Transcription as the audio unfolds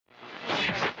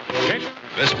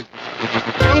The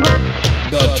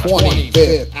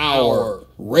 25th Hour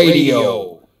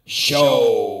Radio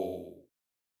Show.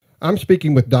 I'm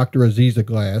speaking with Dr. Aziza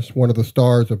Glass, one of the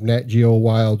stars of NatGeo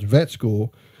Wild's Vet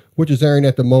School, which is airing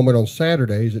at the moment on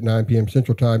Saturdays at 9 p.m.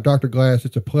 Central Time. Dr. Glass,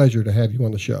 it's a pleasure to have you on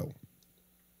the show.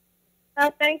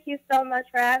 Oh, thank you so much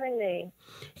for having me.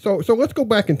 So let's go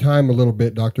back in time a little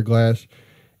bit, Dr. Glass.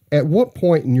 At what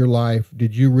point in your life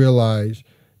did you realize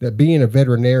that being a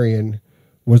veterinarian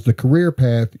was the career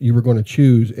path you were going to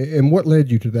choose, and what led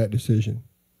you to that decision?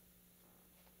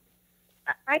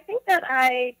 I think that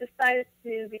I decided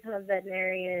to become a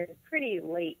veterinarian pretty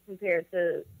late compared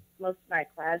to most of my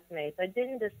classmates. I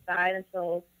didn't decide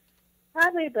until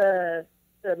probably the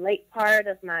late part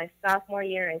of my sophomore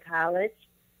year in college,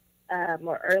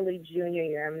 or early junior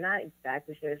year. I'm not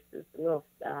exactly sure. It's a little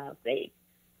vague.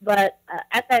 But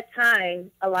at that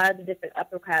time, a lot of the different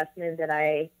upperclassmen that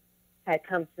I had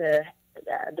come to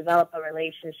develop a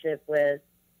relationship with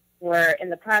were in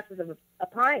the process of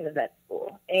applying to vet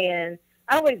school. And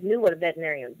I always knew what a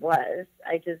veterinarian was.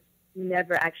 I just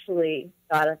never actually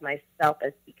thought of myself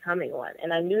as becoming one.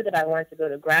 And I knew that I wanted to go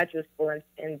to graduate school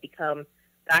and become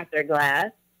Dr.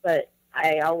 Glass, but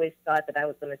I always thought that I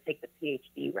was going to take the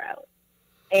PhD route.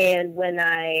 And when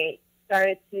I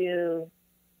started to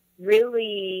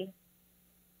really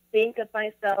think of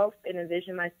myself and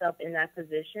envision myself in that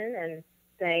position and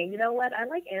saying, you know what, I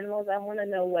like animals. I want to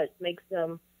know what makes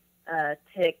them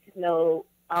tick, know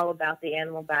all about the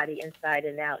animal body inside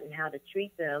and out and how to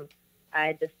treat them,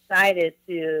 I decided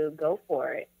to go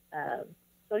for it.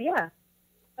 So, yeah,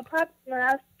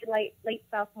 approximately late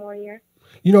sophomore year.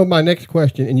 You know, my next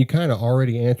question, and you kind of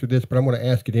already answered this, but I'm going to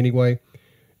ask it anyway.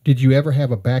 Did you ever have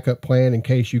a backup plan in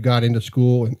case you got into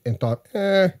school and thought,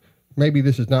 maybe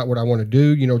this is not what I want to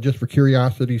do, you know, just for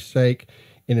curiosity's sake?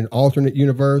 In an alternate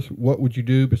universe, what would you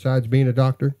do besides being a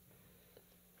doctor?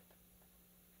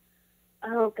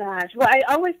 Oh, gosh. Well, I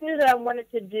always knew that I wanted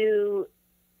to do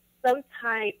some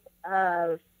type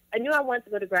of, I knew I wanted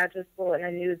to go to graduate school, and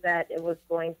I knew that it was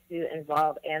going to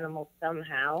involve animals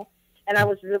somehow. And I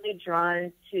was really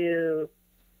drawn to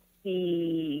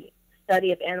the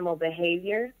study of animal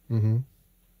behavior. Mm-hmm.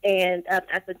 And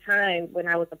at the time when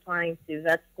I was applying to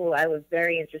vet school, I was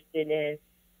very interested in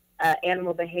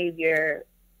animal behavior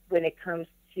when it comes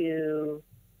to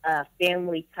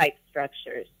family-type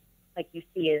structures, like you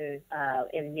see in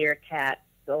meerkats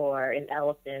or in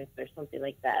elephants or something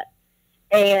like that.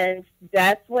 And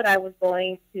that's what I was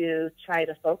going to try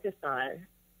to focus on.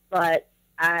 But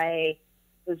I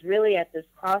was really at this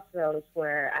crossroads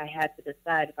where I had to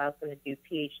decide if I was going to do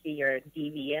PhD or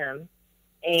DVM.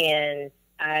 And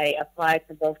I applied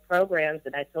to both programs,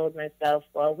 and I told myself,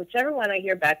 well, whichever one I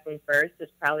hear back from first is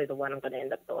probably the one I'm going to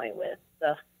end up going with.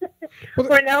 So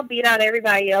Cornell beat out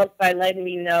everybody else by letting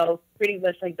me know pretty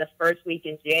much like the first week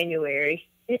in January.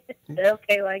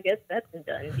 Okay, well, I guess that's a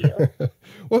done deal.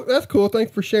 Well, that's cool.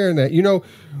 Thanks for sharing that. You know,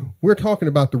 we're talking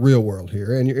about the real world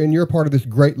here, and you're part of this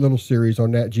great little series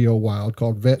on NatGeo Wild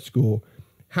called Vet School.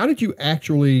 How did you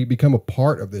actually become a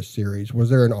part of this series? Was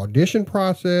there an audition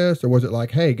process, or was it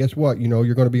like, hey, guess what? You know,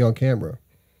 you're going to be on camera?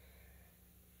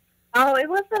 Oh, it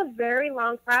was a very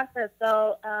long process.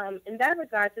 So in that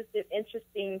regard, it's been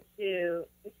interesting to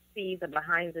see the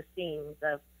behind the scenes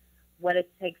of what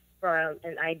it takes from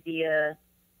an idea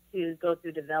to go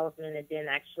through development and then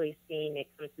actually seeing it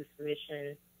come to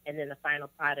fruition and then the final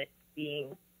product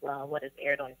being, well, what is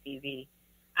aired on TV.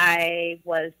 I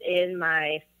was in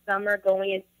my summer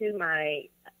going into my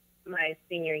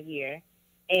senior year,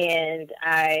 and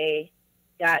I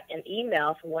got an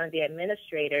email from one of the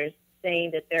administrators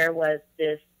saying that there was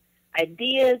this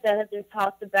idea that had been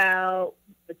talked about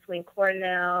between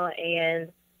Cornell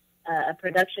and a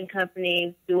production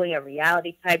company doing a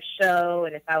reality type show,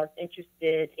 and if I was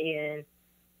interested in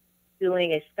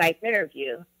doing a Skype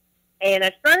interview. And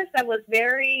at first I was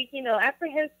very,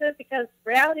 apprehensive because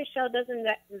reality show doesn't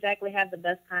exactly have the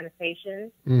best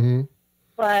connotations. Mm-hmm.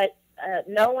 But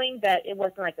knowing that it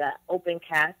wasn't like an open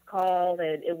cast call,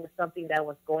 and it was something that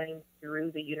was going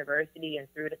through the university and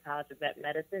through the College of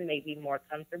Veterinary Medicine made me more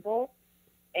comfortable.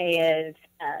 And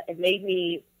it made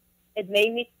me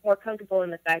more comfortable in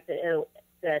the fact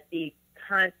that the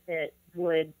content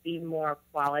would be more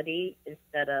quality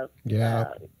instead of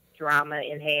drama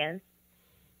enhanced.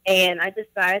 And I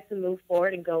decided to move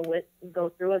forward and go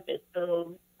through with it.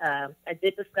 So I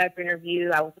did the Skype interview.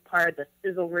 I was a part of the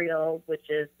sizzle reel, which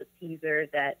is the teaser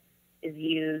that is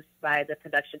used by the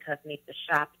production company to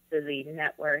shop to the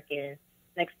network. And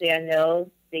next thing I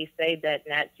know, they say that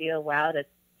NatGeo Wild has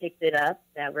picked it up,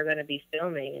 that we're going to be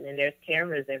filming, and then there's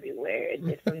cameras everywhere.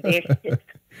 And from there,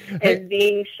 is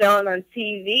being shown on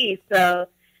TV. So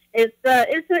it's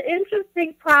an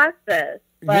interesting process,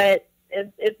 but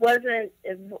it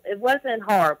wasn't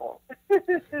horrible.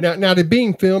 Now, did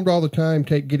being filmed all the time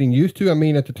take getting used to? I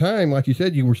mean, at the time, like you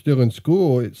said, you were still in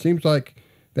school. It seems like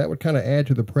that would kind of add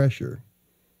to the pressure.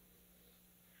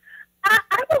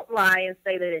 I won't lie and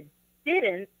say that it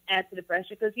didn't add to the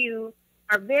pressure, because you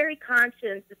are very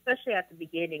conscious, especially at the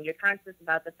beginning. You're conscious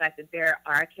about the fact that there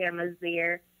are cameras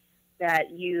there,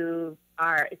 that you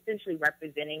are essentially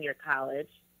representing your college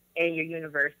and your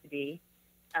university.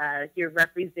 You're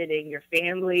representing your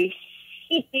family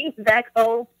back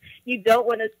home. You don't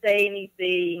want to say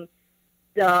anything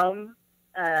dumb.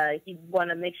 You want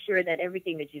to make sure that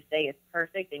everything that you say is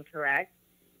perfect and correct.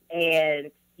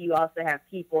 And you also have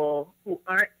people who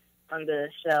aren't on the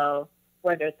show,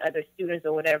 whether it's other students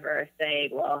or whatever, saying,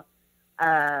 well,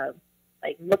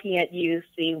 like looking at you,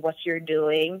 seeing what you're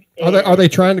doing. Are they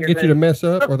trying to get you to mess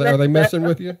up, or are they messing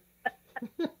with you?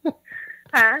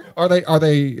 Huh?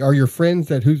 Are your friends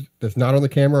that's not on the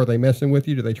camera, are they messing with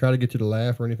you? Do they try to get you to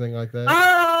laugh or anything like that?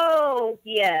 Oh,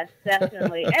 yes,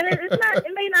 definitely. And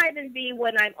it may not even be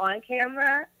when I'm on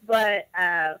camera, but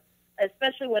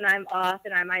especially when I'm off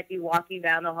and I might be walking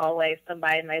down the hallway,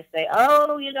 somebody might say,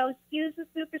 oh, excuse the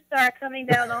superstar coming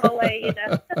down the hallway,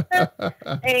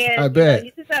 And I bet.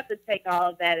 You just have to take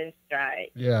all of that in stride.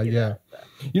 Yeah.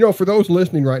 For those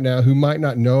listening right now who might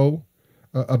not know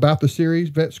about the series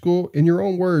Vet School, in your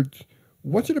own words,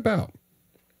 what's it about?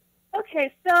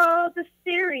 Okay, so the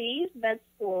series Vet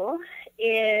School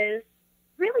is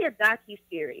really a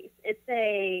docu-series. It's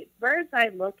a bird's eye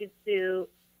look into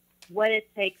what it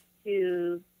takes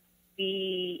to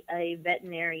be a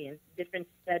veterinarian, different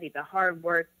study, the hard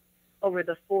work over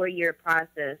the 4-year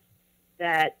process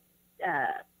that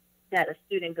a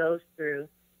student goes through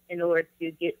in order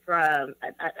to get from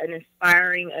an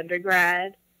inspiring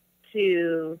undergrad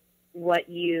to what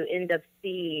you end up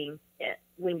seeing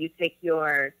when you take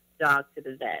your dog to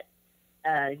the vet,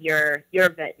 your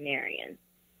veterinarian.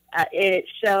 It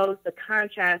shows the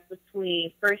contrast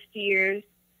between first years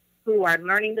who are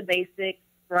learning the basics,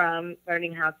 from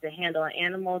learning how to handle an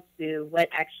animal to what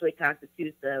actually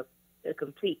constitutes a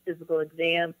complete physical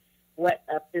exam, what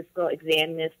a physical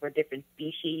exam is for different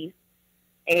species.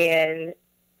 And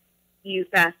you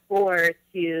fast forward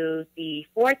to the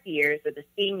 4th years or the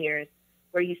seniors,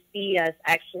 where you see us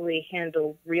actually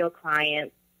handle real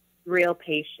clients, real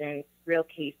patients, real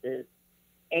cases,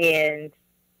 and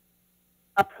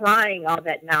applying all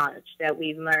that knowledge that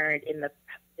we've learned in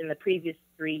the previous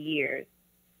 3 years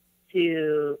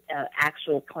to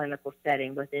actual clinical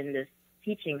setting within this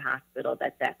teaching hospital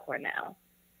that's at Cornell.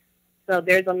 So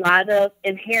there's a lot of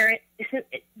inherent,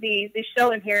 the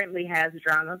show inherently has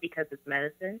drama because it's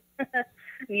medicine.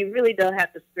 You really don't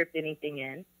have to script anything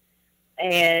in.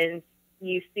 And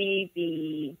you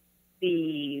see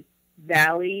the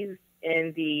valleys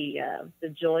and the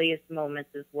joyous moments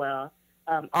as well.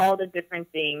 All the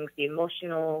different things, the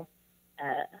emotional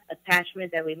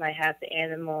attachment that we might have to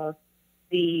animals,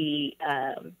 the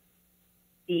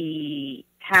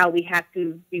how we have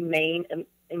to remain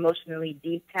emotionally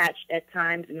detached at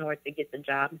times in order to get the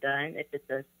job done if it's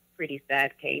a pretty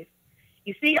sad case.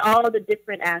 You see all of the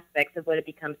different aspects of what it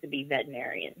becomes to be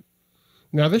veterinarian.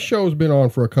 Now, this show's been on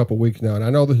for a couple weeks now, and I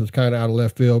know this is kind of out of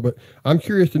left field, but I'm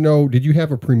curious to know, did you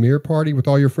have a premiere party with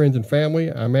all your friends and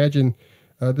family? I imagine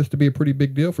this to be a pretty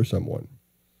big deal for someone.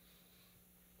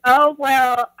 Oh,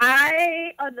 well,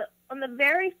 on the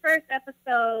very first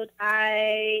episode,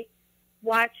 I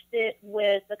watched it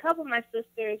with a couple of my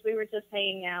sisters. We were just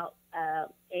hanging out,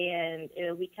 and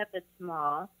we kept it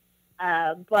small.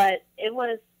 But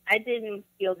I didn't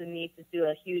feel the need to do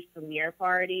a huge premiere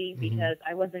party because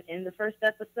I wasn't in the first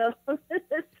episode. So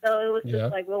it was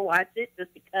just like, we'll watch it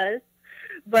just because.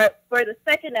 But for the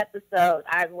second episode,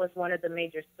 I was one of the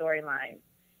major storylines.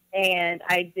 And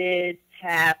I did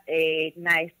have a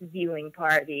nice viewing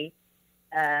party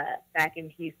back in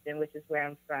Houston, which is where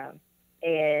I'm from.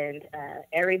 And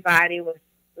everybody was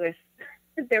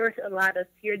there was a lot of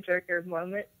tearjerker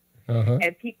moments.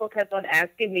 And people kept on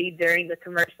asking me during the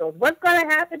commercials, what's going to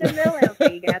happen in Mill?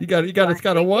 You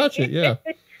got to watch it, yeah.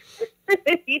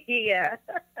 Yeah.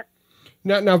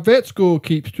 Now, Vet School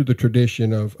keeps to the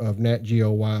tradition of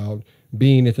NatGeo Wild,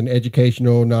 being it's an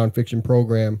educational nonfiction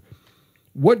program.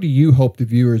 What do you hope the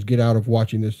viewers get out of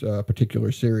watching this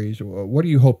particular series? What do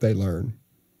you hope they learn?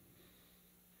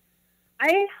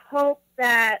 I hope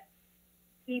that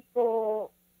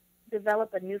people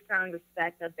develop a newfound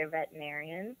respect of their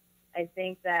veterinarians. I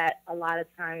think that a lot of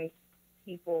times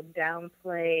people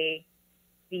downplay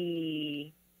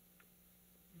the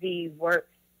work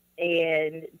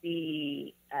and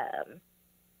the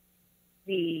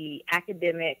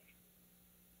academic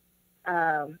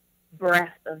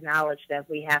breadth of knowledge that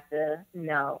we have to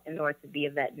know in order to be a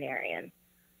veterinarian.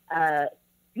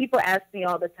 People ask me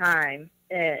all the time,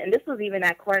 and this was even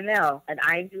at Cornell, an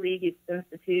Ivy League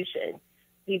institution.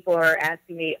 People are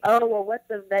asking me, "Oh, well, what's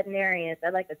a veterinarian? Is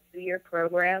that like a 2-year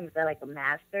program? Is that like a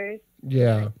master's?"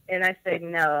 Yeah. And I say,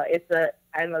 "No,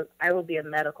 I will be a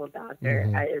medical doctor.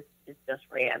 Mm-hmm. It's just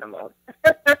for animals."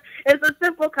 It's a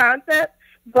simple concept,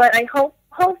 but I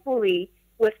hopefully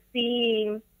with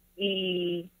seeing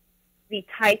the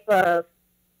type of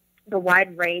the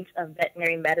wide range of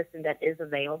veterinary medicine that is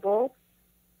available,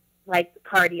 like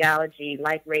cardiology,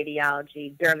 like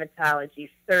radiology, dermatology,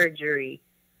 surgery,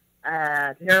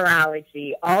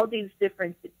 neurology, all these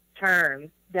different terms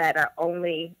that are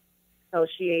only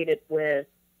associated with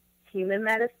human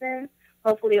medicine.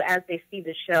 Hopefully, as they see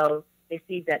the show, they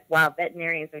see that, wow,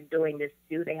 veterinarians are doing this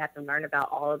too. They have to learn about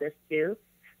all of this too.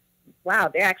 Wow,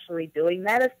 they're actually doing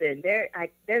medicine.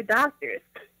 They're doctors.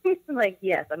 Like,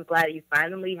 yes, I'm glad you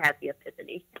finally had the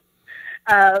epiphany.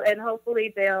 And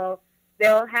hopefully they'll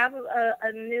have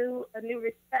a new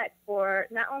respect for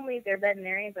not only their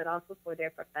veterinarian, but also for their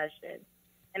profession.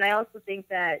 And I also think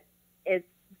that it's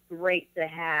great to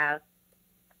have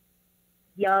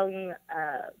young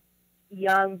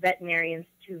veterinarians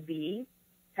to be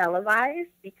televised,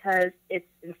 because it's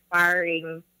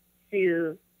inspiring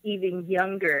to even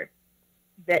younger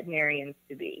veterinarians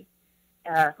to be,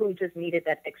 who just needed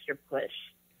that extra push,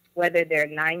 whether they're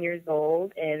 9 years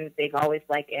old and they've always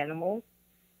liked animals,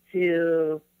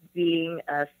 to being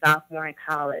a sophomore in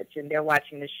college and they're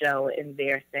watching the show and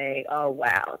they're saying, "Oh,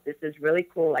 wow, this is really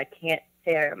cool. I can't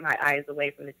tear my eyes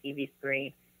away from the TV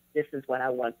screen. This is what I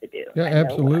want to do." Yeah,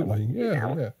 absolutely.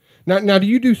 Yeah. Now, do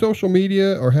you do social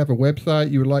media or have a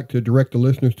website you would like to direct the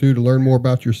listeners to learn more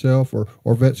about yourself or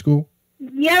vet school?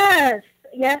 Yes,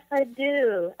 I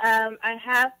do. I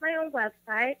have my own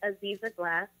website,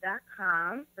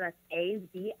 azizaglass.com. So that's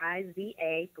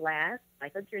AZIZA glass,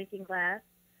 like a drinking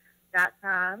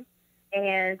glass.com.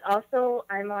 And also,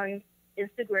 I'm on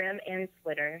Instagram and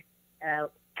Twitter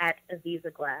at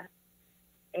Aziza Glass.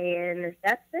 And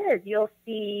that's it. You'll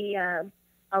see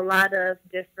a lot of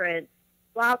different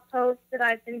blog posts that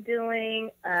I've been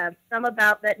doing, some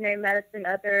about veterinary medicine,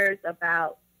 others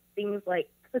about things like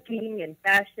cooking and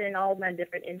fashion, all my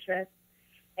different interests.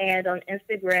 And on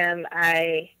Instagram,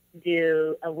 I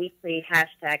do a weekly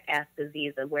hashtag Ask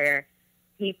Aziza, where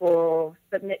people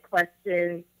submit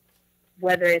questions,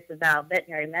 whether it's about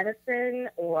veterinary medicine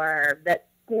or vet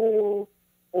school,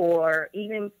 or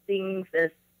even things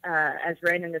as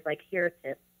random as like hair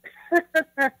tips.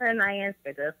 And I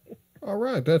answer them. All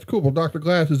right, that's cool. Well, Dr.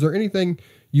 Glass, is there anything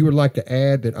you would like to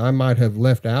add that I might have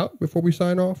left out before we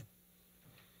sign off?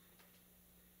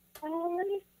 Let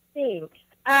me think.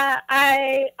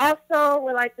 I also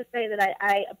would like to say that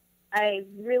I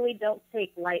really don't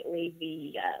take lightly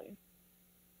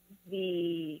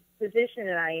the position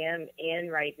that I am in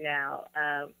right now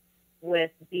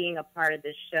with being a part of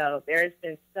this show. There's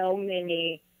been so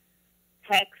many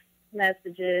text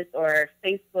messages or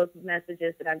Facebook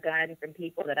messages that I've gotten from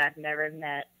people that I've never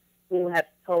met, who have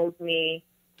told me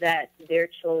that their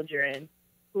children,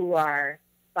 who are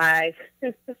 5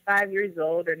 years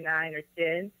old or 9 or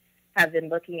 10, have been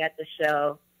looking at the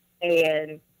show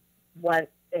and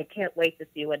they can't wait to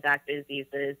see what Dr.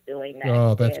 Aziza is doing next.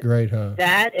 Oh, that's great, huh?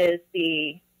 That's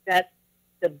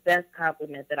the best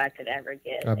compliment that I could ever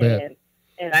get. I bet.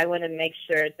 And I want to make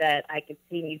sure that I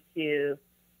continue to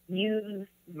use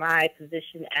my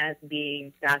position as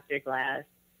being Dr. Glass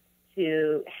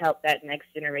to help that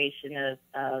next generation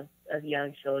of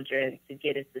young children to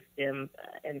get into STEM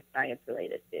and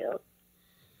science-related fields.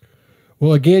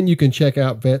 Well, again, you can check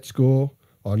out Vet School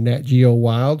on NatGeo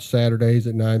Wild, Saturdays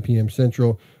at 9 p.m.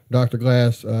 Central. Dr.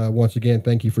 Glass, once again,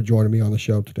 thank you for joining me on the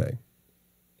show today.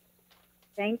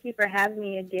 Thank you for having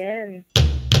me again.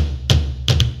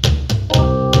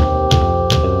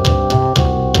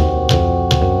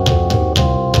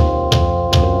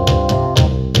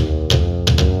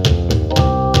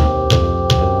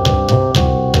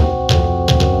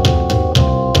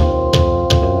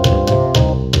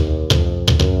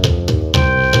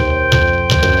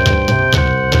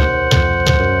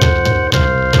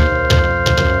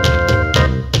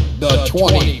 The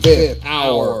 25th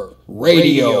Hour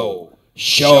Radio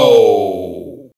Show.